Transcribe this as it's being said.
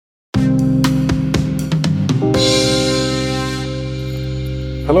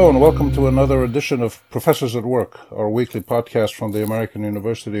Hello and welcome to another edition of Professors at Work, our weekly podcast from the American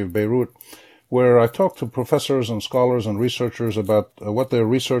University of Beirut, where I talk to professors and scholars and researchers about what they're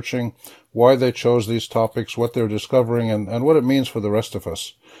researching, why they chose these topics, what they're discovering, and what it means for the rest of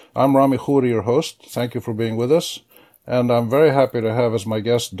us. I'm Rami Khouri, your host. Thank you for being with us. And I'm very happy to have as my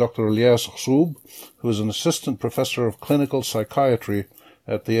guest Dr. Ilyas Ghzoub, who is an assistant professor of clinical psychiatry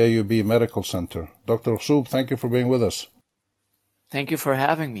at the AUB Medical Center. Dr. Ghzoub, thank you for being with us. Thank you for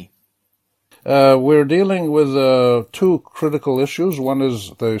having me. We're dealing with two critical issues. One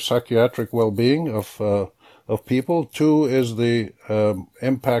is the psychiatric well-being of people. Two is the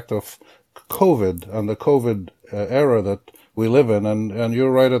impact of COVID and the COVID era that we live in. And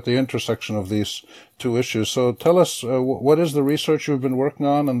you're right at the intersection of these two issues. So tell us, what is the research you've been working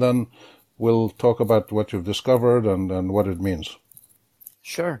on? And then we'll talk about what you've discovered and what it means.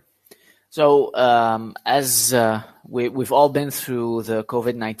 Sure. So as we've all been through the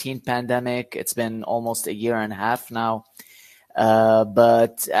COVID-19 pandemic, it's been almost a year and a half now.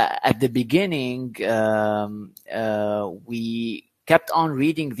 But at the beginning, we kept on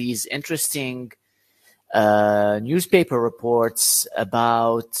reading these interesting newspaper reports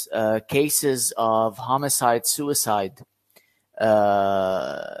about cases of homicide, suicide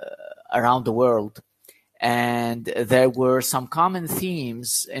around the world. And there were some common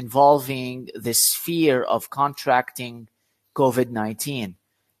themes involving this fear of contracting COVID-19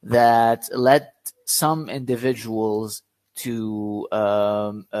 that led some individuals to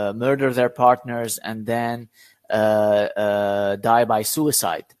murder their partners and then die by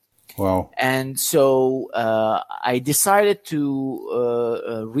suicide. Wow. And so I decided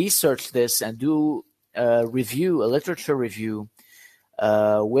to research this and do a literature review,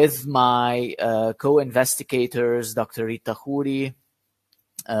 with my co-investigators, Dr. Rita Khouri,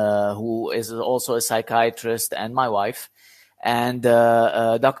 who is also a psychiatrist, and my wife, and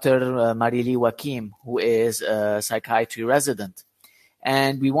Dr. Marili Wakim, who is a psychiatry resident.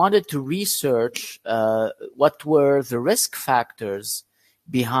 And we wanted to research what were the risk factors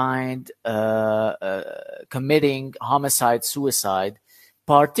behind committing homicide, suicide,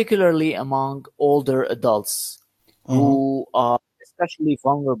 particularly among older adults who are especially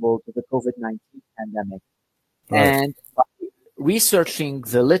vulnerable to the COVID-19 pandemic. Right. And by researching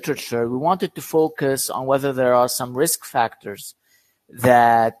the literature, we wanted to focus on whether there are some risk factors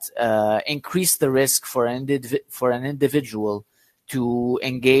that increase the risk for an individual to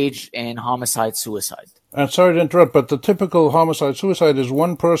engage in homicide, suicide. And sorry to interrupt, but the typical homicide, suicide is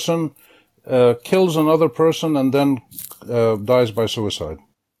one person kills another person and then dies by suicide.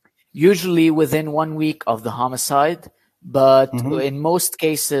 Usually within 1 week of the homicide. But in most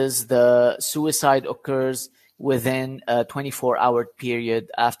cases, the suicide occurs within a 24-hour period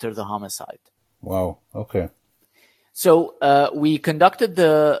after the homicide. Wow. Okay. So we conducted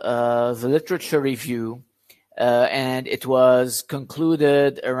the literature review, and it was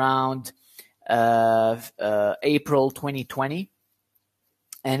concluded around April 2020.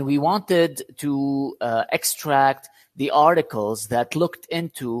 And we wanted to extract the articles that looked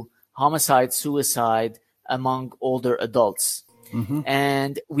into homicide, suicide among older adults.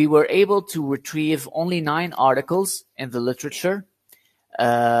 And we were able to retrieve only 9 articles in the literature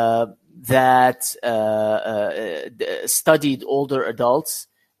that studied older adults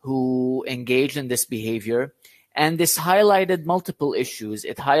who engaged in this behavior. And this highlighted multiple issues.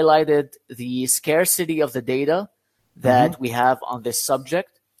 It highlighted the scarcity of the data that we have on this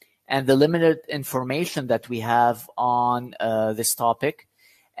subject and the limited information that we have on this topic.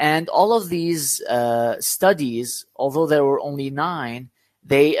 And all of these studies, although there were only 9,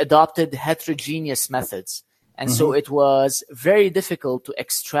 they adopted heterogeneous methods. And so it was very difficult to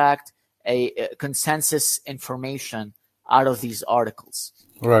extract a consensus information out of these articles.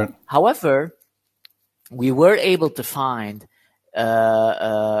 Right. However, we were able to find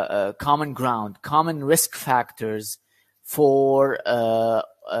common ground, common risk factors for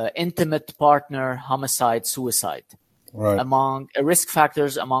intimate partner homicide, suicide. Right. Among risk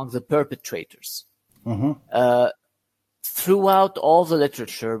factors among the perpetrators. Throughout all the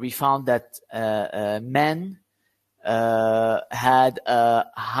literature, we found that men had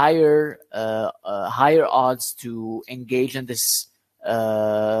higher odds to engage in these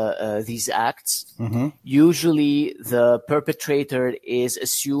acts. Usually, the perpetrator is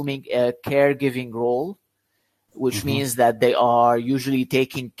assuming a caregiving role, which means that they are usually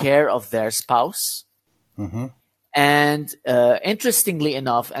taking care of their spouse. And interestingly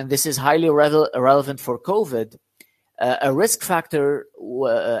enough, and this is highly relevant for COVID, a risk factor,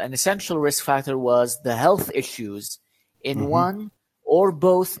 an essential risk factor was the health issues in one or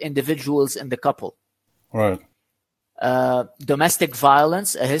both individuals in the couple. Right. Domestic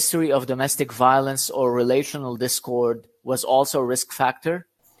violence, a history of domestic violence or relational discord was also a risk factor.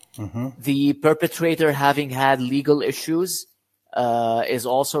 The perpetrator having had legal issues is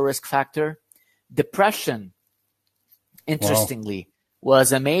also a risk factor. Depression, interestingly,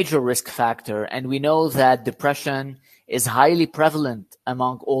 was a major risk factor, and we know that depression is highly prevalent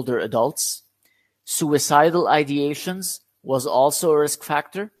among older adults. Suicidal ideations was also a risk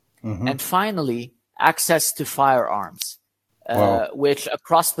factor. And finally, access to firearms, which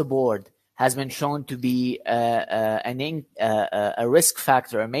across the board has been shown to be a risk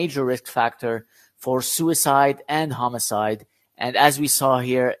factor, a major risk factor for suicide and homicide. And as we saw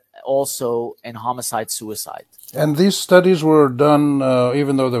here, also in homicide-suicide. And these studies were done,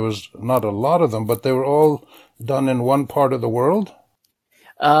 even though there was not a lot of them, but they were all done in one part of the world?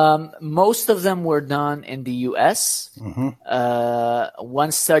 Most of them were done in the U.S.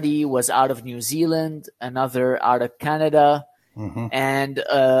 One study was out of New Zealand, another out of Canada, and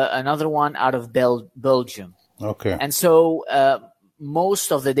another one out of Belgium. Okay. And so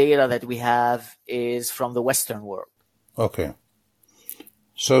most of the data that we have is from the Western world. Okay.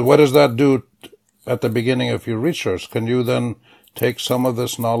 So what does that do at the beginning of your research? Can you then take some of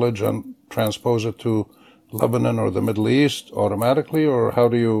this knowledge and transpose it to Lebanon or the Middle East automatically, or how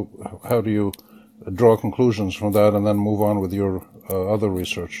do you draw conclusions from that and then move on with your other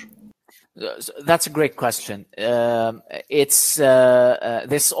research? That's a great question. This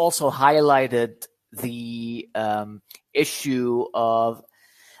also highlighted the issue of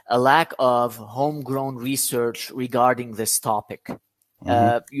a lack of homegrown research regarding this topic.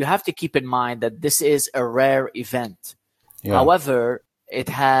 You have to keep in mind that this is a rare event. Yeah. However, it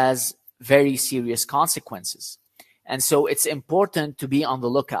has very serious consequences. And so it's important to be on the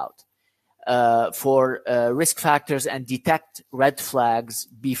lookout for risk factors and detect red flags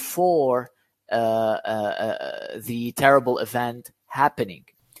before the terrible event happening.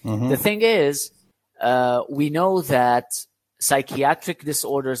 The thing is, we know that psychiatric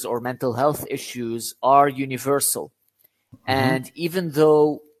disorders or mental health issues are universal. And even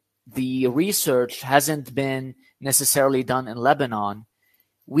though the research hasn't been necessarily done in Lebanon,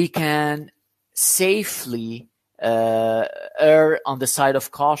 we can safely err on the side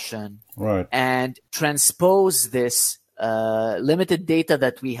of caution, right, and transpose this limited data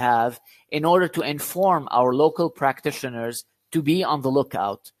that we have in order to inform our local practitioners to be on the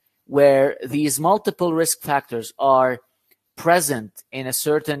lookout where these multiple risk factors are present in a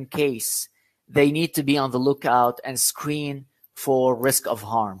certain case. They need to be on the lookout and screen for risk of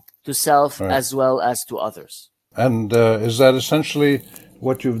harm to self as well as to others. And is that essentially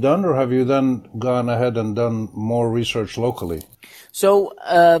what you've done, or have you then gone ahead and done more research locally? So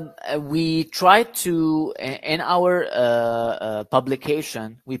we tried to, in our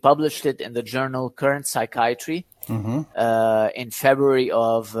publication, we published it in the journal Current Psychiatry in February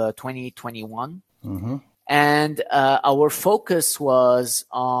of 2021. And our focus was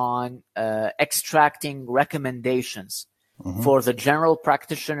on extracting recommendations for the general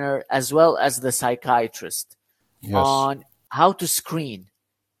practitioner as well as the psychiatrist on how to screen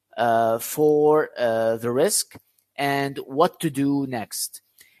for the risk and what to do next.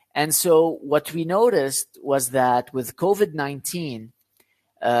 And so what we noticed was that with COVID-19,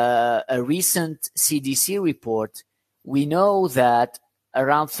 a recent CDC report, we know that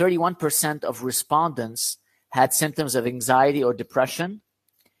around 31% of respondents had symptoms of anxiety or depression.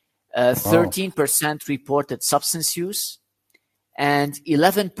 13% reported substance use, and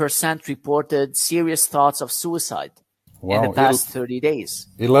 11% reported serious thoughts of suicide in the past 30 days.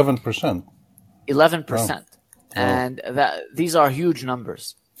 11%? 11%. And these are huge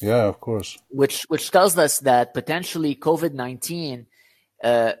numbers. Yeah, of course. Which tells us that potentially COVID-19,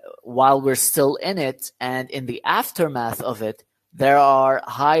 while we're still in it and in the aftermath of it, there are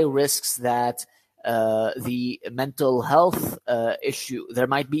high risks that the mental health issue, there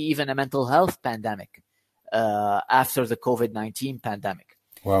might be even a mental health pandemic after the COVID-19 pandemic.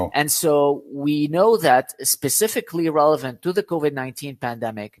 Wow. And so we know that specifically relevant to the COVID-19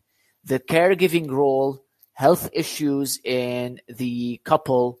 pandemic, the caregiving role, health issues in the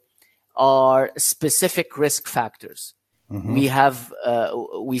couple are specific risk factors.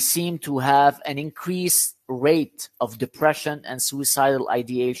 We seem to have an increased rate of depression and suicidal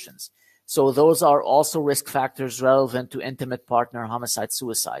ideations. So those are also risk factors relevant to intimate partner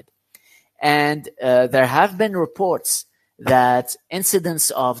homicide-suicide. And there have been reports that incidents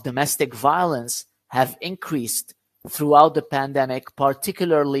of domestic violence have increased throughout the pandemic,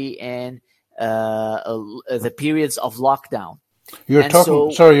 particularly in the periods of lockdown. You're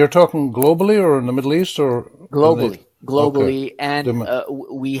talking globally or in the Middle East or globally? globally. And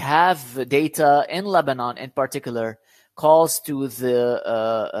we have data in Lebanon in particular. Calls to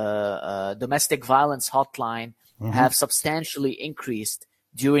the domestic violence hotline have substantially increased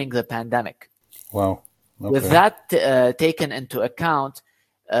during the pandemic. Wow. Okay. With that taken into account,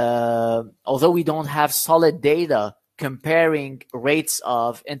 although we don't have solid data comparing rates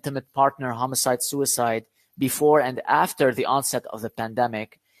of intimate partner homicide-suicide before and after the onset of the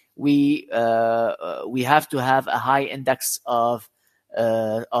pandemic, we have to have a high index of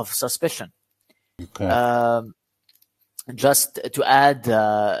suspicion. Okay. Just to add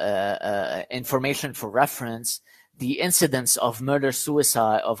information for reference, the incidence of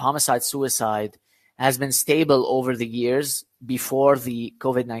homicide-suicide has been stable over the years before the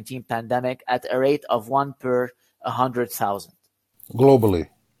COVID-19 pandemic at a rate of 1 per 100,000. Globally.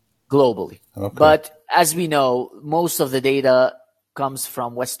 Okay. But as we know, most of the data comes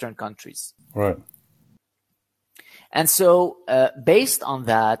from Western countries. Right. And so based on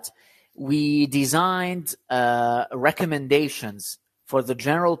that, we designed recommendations for the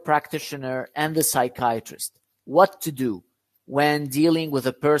general practitioner and the psychiatrist, what to do when dealing with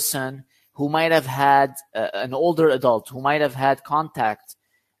a person who might have had an older adult, who might have had contact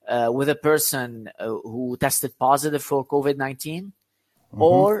with a person who tested positive for COVID-19,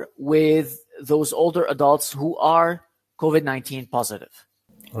 or with those older adults who are COVID-19 positive.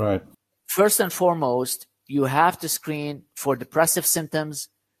 Right. First and foremost, you have to screen for depressive symptoms,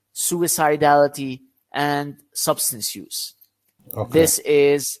 suicidality, and substance use. Okay. This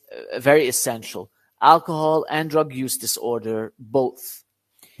is very essential. Alcohol and drug use disorder, both.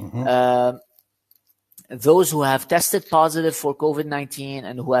 Those who have tested positive for COVID-19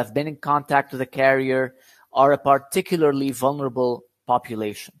 and who have been in contact with a carrier are a particularly vulnerable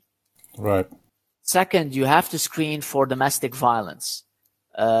population. Right. Second, you have to screen for domestic violence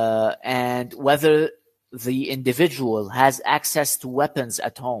and whether the individual has access to weapons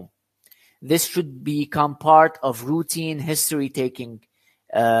at home. This should become part of routine history taking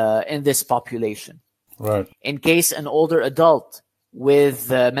in this population. Right. In case an older adult with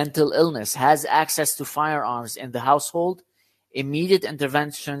mental illness has access to firearms in the household, immediate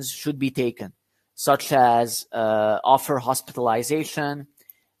interventions should be taken, such as offer hospitalization,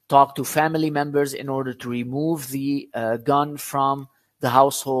 talk to family members in order to remove the gun from the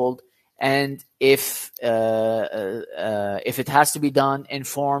household, and if it has to be done,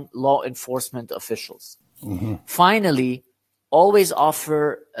 inform law enforcement officials. Finally, always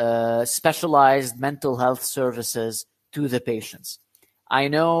offer specialized mental health services to the patients. I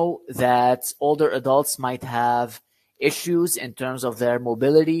know that older adults might have issues in terms of their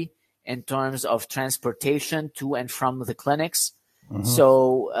mobility, in terms of transportation to and from the clinics.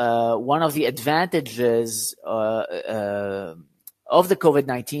 So one of the advantages of the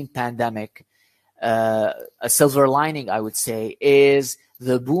COVID-19 pandemic, a silver lining, I would say, is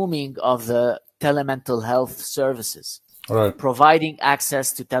the booming of the telemental health services, Right. providing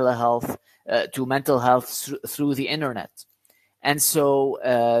access to telehealth, to mental health through the internet. And so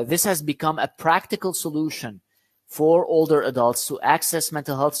this has become a practical solution for older adults to access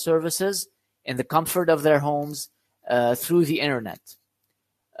mental health services in the comfort of their homes through the internet.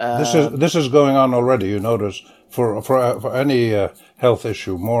 This is going on already. You notice for any health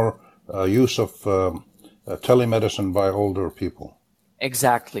issue, more use of telemedicine by older people.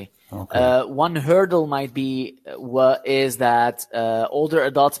 Exactly. Okay. One hurdle might be is that older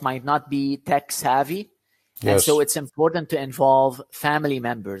adults might not be tech savvy, and Yes. so it's important to involve family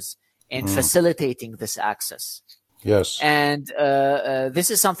members in facilitating this access. Yes. And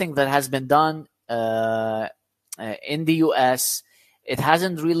this is something that has been done in the U.S. It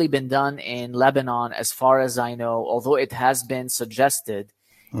hasn't really been done in Lebanon, as far as I know, although it has been suggested,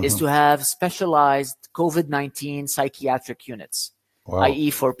 is to have specialized COVID-19 psychiatric units, Wow. i.e.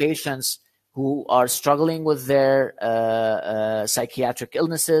 for patients who are struggling with their psychiatric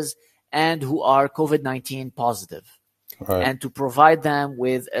illnesses and who are COVID-19 positive, Right. and to provide them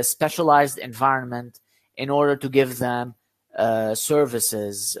with a specialized environment in order to give them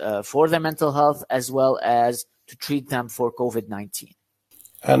services for their mental health as well as to treat them for COVID-19.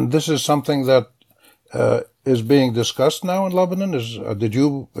 And this is something that is being discussed now in Lebanon. Did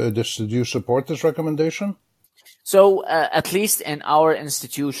you support this recommendation? So at least in our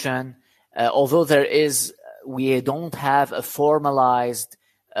institution, although we don't have a formalized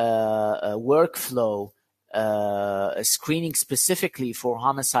workflow screening specifically for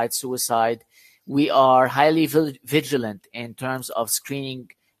homicide suicide, we are highly vigilant in terms of screening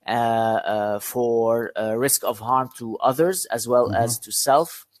for risk of harm to others as well as to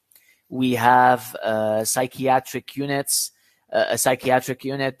self. We have psychiatric units a psychiatric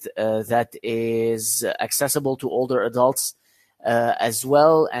unit that is accessible to older adults as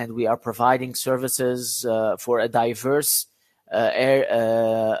well, and we are providing services for a diverse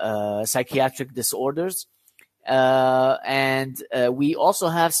psychiatric disorders. And we also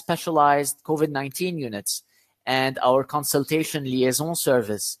have specialized COVID-19 units, and our consultation liaison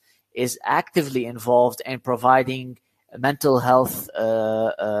service is actively involved in providing mental health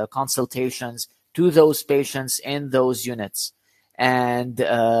consultations to those patients in those units. And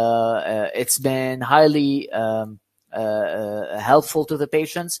it's been highly helpful to the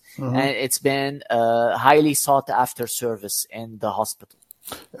patients, and it's been highly sought after service in the hospital.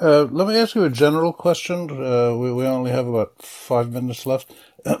 Let me ask you a general question. We only have about 5 minutes left.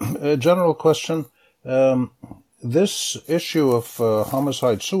 A general question. This issue of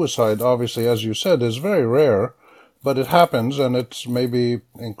homicide, suicide, obviously, as you said, is very rare, but it happens, and it's maybe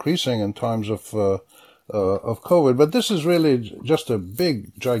increasing in times of COVID. But this is really just a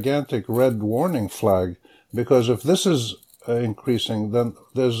big, gigantic red warning flag, because if this is increasing, then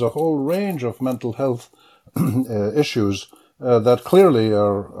there's a whole range of mental health issues that clearly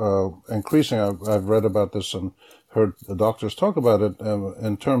are increasing. I've read about this and heard the doctors talk about it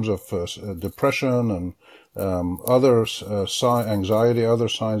in terms of depression and other anxiety, other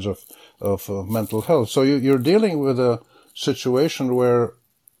signs of mental health. So you're dealing with a situation where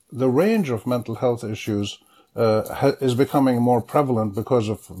the range of mental health issues is becoming more prevalent because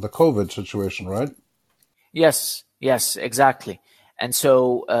of the COVID situation, right? Yes, exactly. And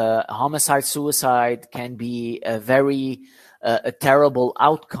so homicide, suicide can be a very a terrible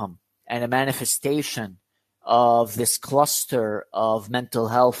outcome and a manifestation of this cluster of mental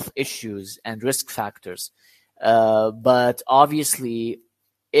health issues and risk factors. But obviously,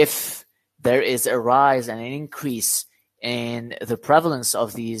 if there is a rise and an increase in the prevalence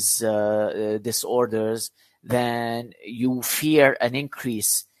of these disorders, then you fear an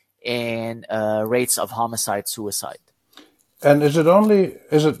increase in rates of homicide, suicide. And is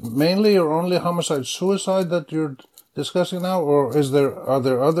it mainly or only homicide, suicide that you're discussing now, or are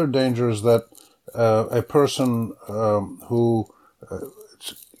there other dangers that a person who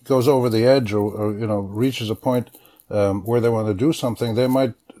goes over the edge or reaches a point where they want to do something, they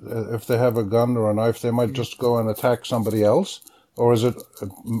might, if they have a gun or a knife, they might just go and attack somebody else? Or is it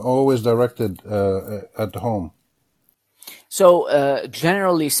always directed at home? So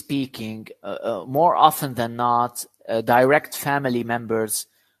generally speaking, more often than not, direct family members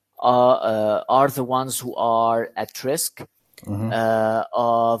are the ones who are at risk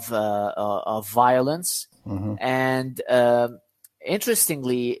of violence. And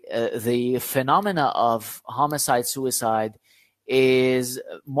interestingly, the phenomena of homicide, suicide is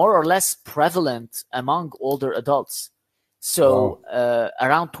more or less prevalent among older adults. So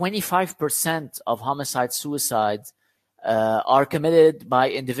around 25% of homicide, suicide are committed by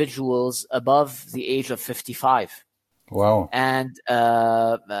individuals above the age of 55. Wow. And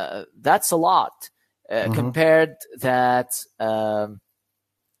that's a lot compared that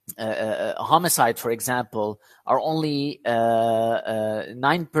homicide, for example, are only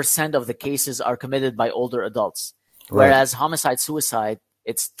 9% of the cases are committed by older adults, whereas homicide, suicide,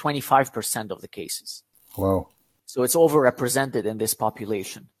 it's 25% of the cases. Wow. So it's overrepresented in this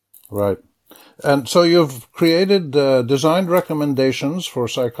population. Right. And so you've created, designed recommendations for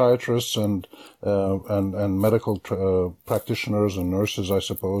psychiatrists and medical practitioners and nurses, I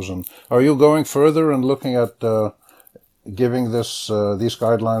suppose. And are you going further and looking at giving these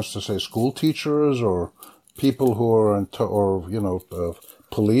guidelines to, say, school teachers or people who are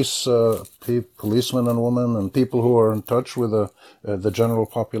policemen and women and people who are in touch with the general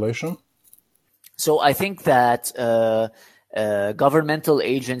population? So I think that governmental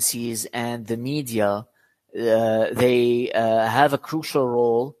agencies and the media, they have a crucial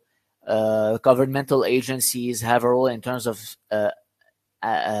role. Governmental agencies have a role in terms of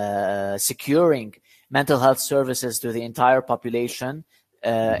securing mental health services to the entire population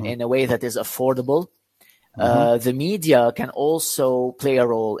in a way that is affordable. The media can also play a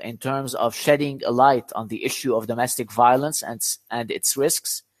role in terms of shedding a light on the issue of domestic violence and its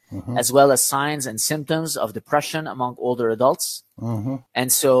risks, as well as signs and symptoms of depression among older adults. And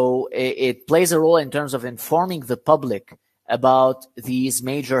so it plays a role in terms of informing the public about these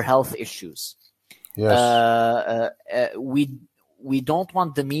major health issues. Yes. We don't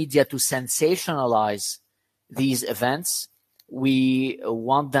want the media to sensationalize these events. We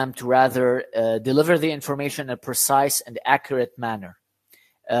want them to rather deliver the information in a precise and accurate manner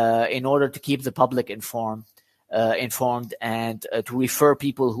in order to keep the public informed and to refer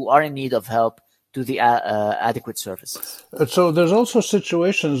people who are in need of help to the adequate services. So there's also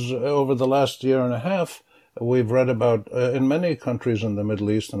situations over the last year and a half we've read about in many countries in the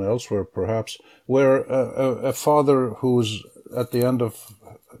Middle East and elsewhere, perhaps, where a father who's at the end of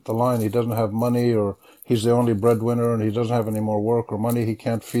the line, he doesn't have money, or he's the only breadwinner and he doesn't have any more work or money, he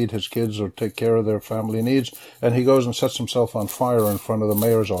can't feed his kids or take care of their family needs, and he goes and sets himself on fire in front of the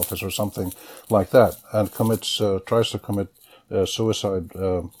mayor's office or something like that, and tries to commit suicide.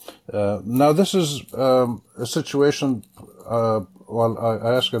 Now, this is a situation. Well,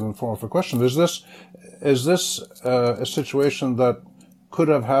 I ask it in the form of a question: Is this a situation that could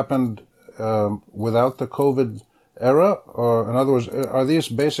have happened without the COVID era? Or, in other words, are these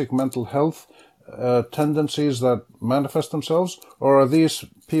basic mental health tendencies that manifest themselves, or are these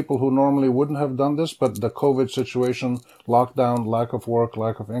people who normally wouldn't have done this, but the COVID situation, lockdown, lack of work,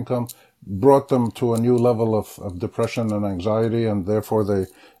 lack of income, brought them to a new level of depression and anxiety, and therefore they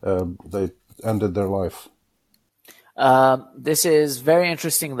ended their life? This is very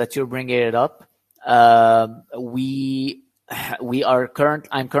interesting that you're bringing it up. I'm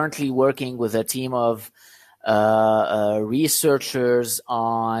currently working with a team of researchers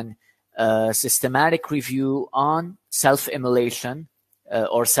on systematic review on self-immolation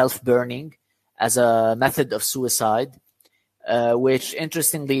or self-burning as a method of suicide, which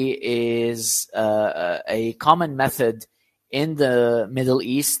interestingly is a common method in the Middle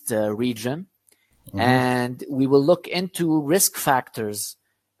East region. Mm-hmm. And we will look into risk factors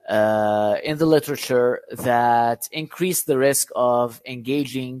in the literature that increase the risk of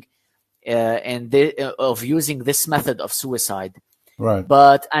engaging of using this method of suicide. Right.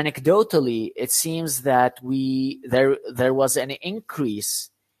 But anecdotally, it seems that there was an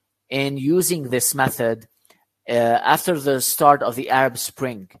increase in using this method after the start of the Arab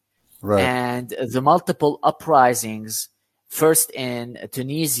Spring. Right. And the multiple uprisings, first in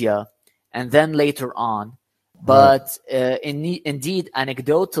Tunisia and then later on. But indeed,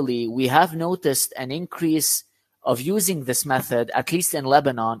 anecdotally, we have noticed an increase of using this method, at least in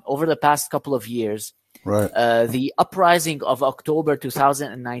Lebanon, over the past couple of years. Right. The uprising of October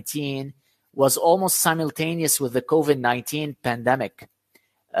 2019 was almost simultaneous with the COVID-19 pandemic.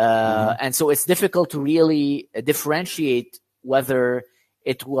 And so it's difficult to really differentiate whether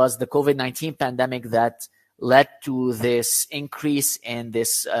it was the COVID-19 pandemic that led to this increase in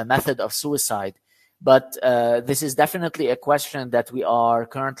this method of suicide. But this is definitely a question that we are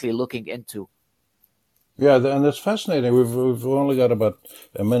currently looking into. Yeah, and it's fascinating. We've only got about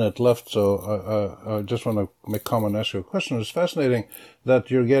a minute left, so I just want to make comment and ask you a question. It's fascinating that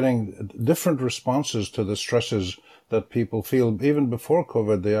you're getting different responses to the stresses that people feel even before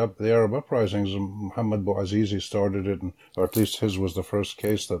COVID. The Arab uprisings, Mohammed Bouazizi started it, or at least his was the first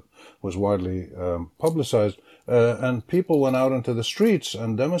case that was widely publicized. And people went out into the streets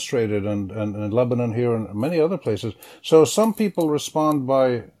and demonstrated, and in Lebanon here and many other places. So some people respond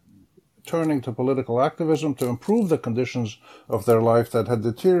by turning to political activism to improve the conditions of their life that had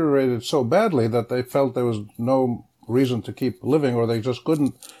deteriorated so badly that they felt there was no reason to keep living, or they just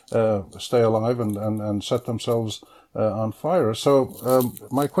couldn't stay alive and set themselves on fire. So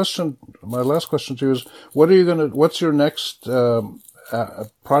my last question to you is, what's your next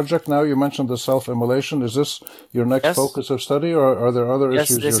project now? You mentioned the self-immolation. Is this your next focus of study, or are there other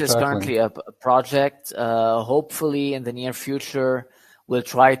issues you're tackling? Yes, this is currently a project. Hopefully in the near future, we'll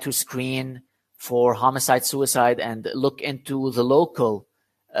try to screen for homicide-suicide and look into the local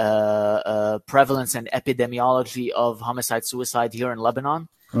prevalence and epidemiology of homicide-suicide here in Lebanon.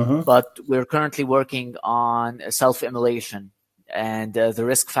 Mm-hmm. But we're currently working on self-immolation and the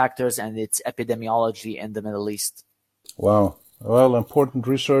risk factors and its epidemiology in the Middle East. Wow. Well, important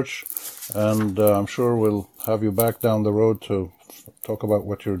research, and I'm sure we'll have you back down the road to talk about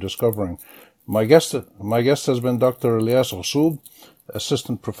what you're discovering. My guest has been Dr. Ilyas Ghussoub,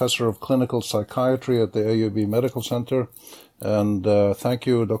 Assistant Professor of Clinical Psychiatry at the AUB Medical Center. And thank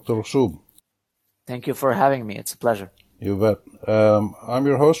you, Dr. Ghussoub. Thank you for having me. It's a pleasure. You bet. I'm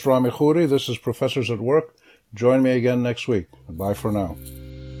your host, Rami Khouri. This is Professors at Work. Join me again next week. Bye for now.